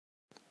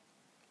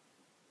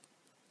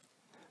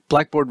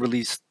Blackboard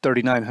release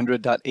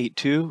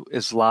 3900.82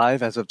 is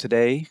live as of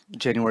today,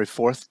 January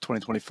 4th,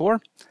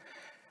 2024.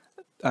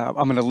 I'm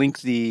going to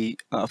link the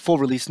full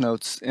release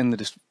notes in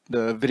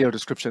the video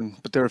description,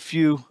 but there are a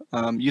few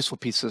useful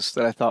pieces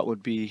that I thought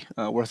would be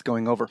worth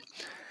going over.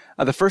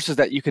 The first is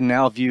that you can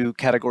now view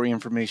category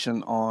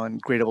information on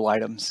gradable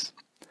items.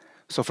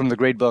 So from the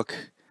gradebook,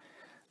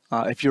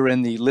 if you're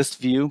in the list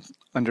view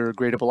under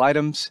gradable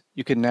items,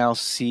 you can now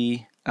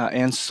see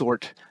and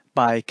sort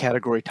by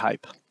category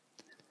type.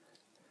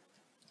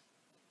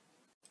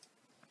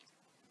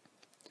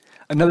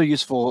 Another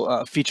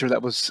useful feature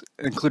that was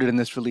included in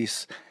this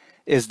release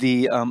is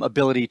the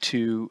ability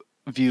to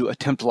view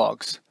attempt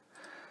logs.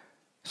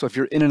 So if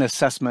you're in an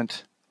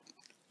assessment,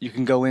 you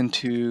can go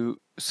into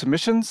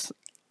submissions,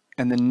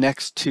 and then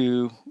next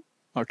to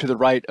or to the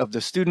right of the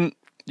student,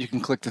 you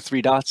can click the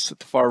three dots at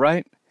the far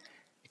right,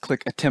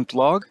 click attempt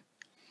log,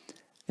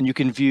 and you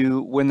can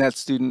view when that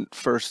student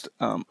first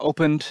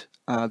opened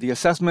the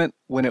assessment,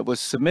 when it was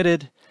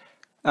submitted,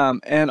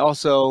 and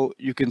also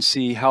you can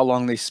see how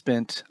long they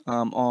spent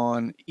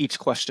on each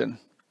question.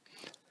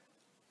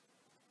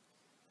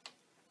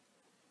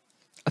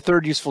 A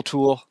third useful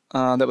tool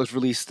that was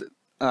released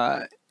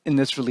in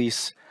this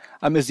release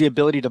is the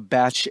ability to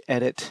batch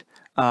edit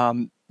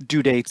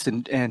due dates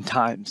and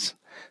times.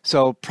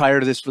 So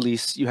prior to this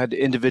release, you had to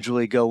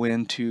individually go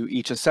into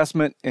each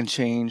assessment and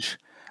change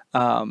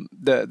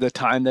the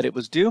time that it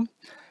was due.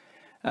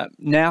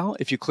 Now,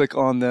 if you click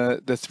on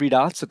the three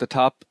dots at the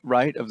top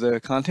right of the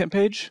content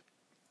page,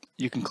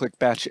 you can click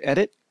Batch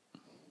Edit.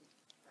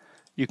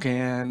 You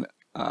can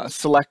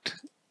select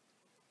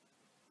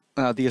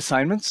the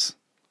assignments,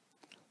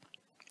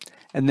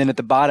 and then at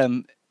the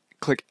bottom,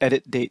 click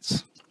Edit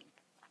Dates.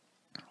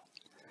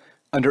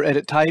 Under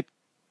Edit Type,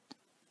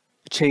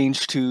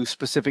 change to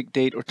specific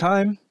date or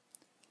time.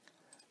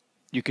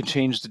 You can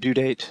change the due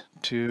date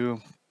to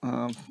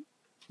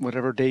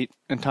whatever date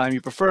and time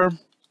you prefer.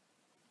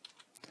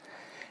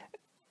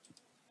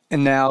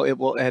 And now it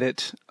will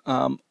edit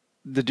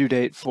the due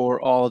date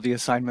for all of the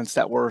assignments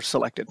that were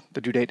selected,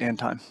 the due date and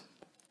time.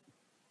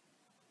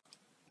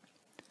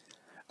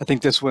 I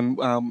think this one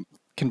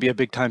can be a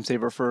big time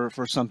saver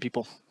for some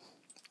people.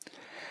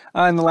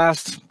 And the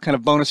last kind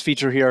of bonus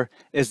feature here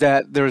is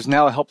that there is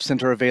now a help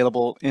center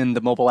available in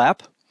the mobile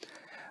app.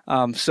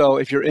 So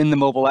if you're in the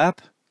mobile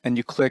app and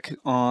you click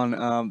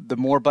on the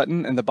More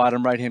button in the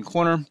bottom right-hand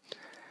corner,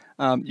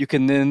 you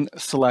can then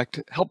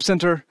select Help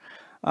Center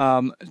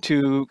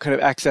to kind of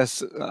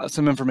access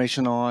some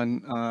information on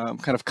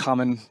kind of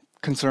common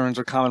concerns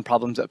or common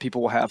problems that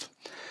people will have.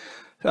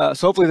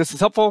 So hopefully this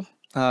is helpful.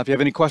 If you have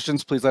any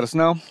questions, please let us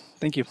know.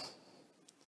 Thank you.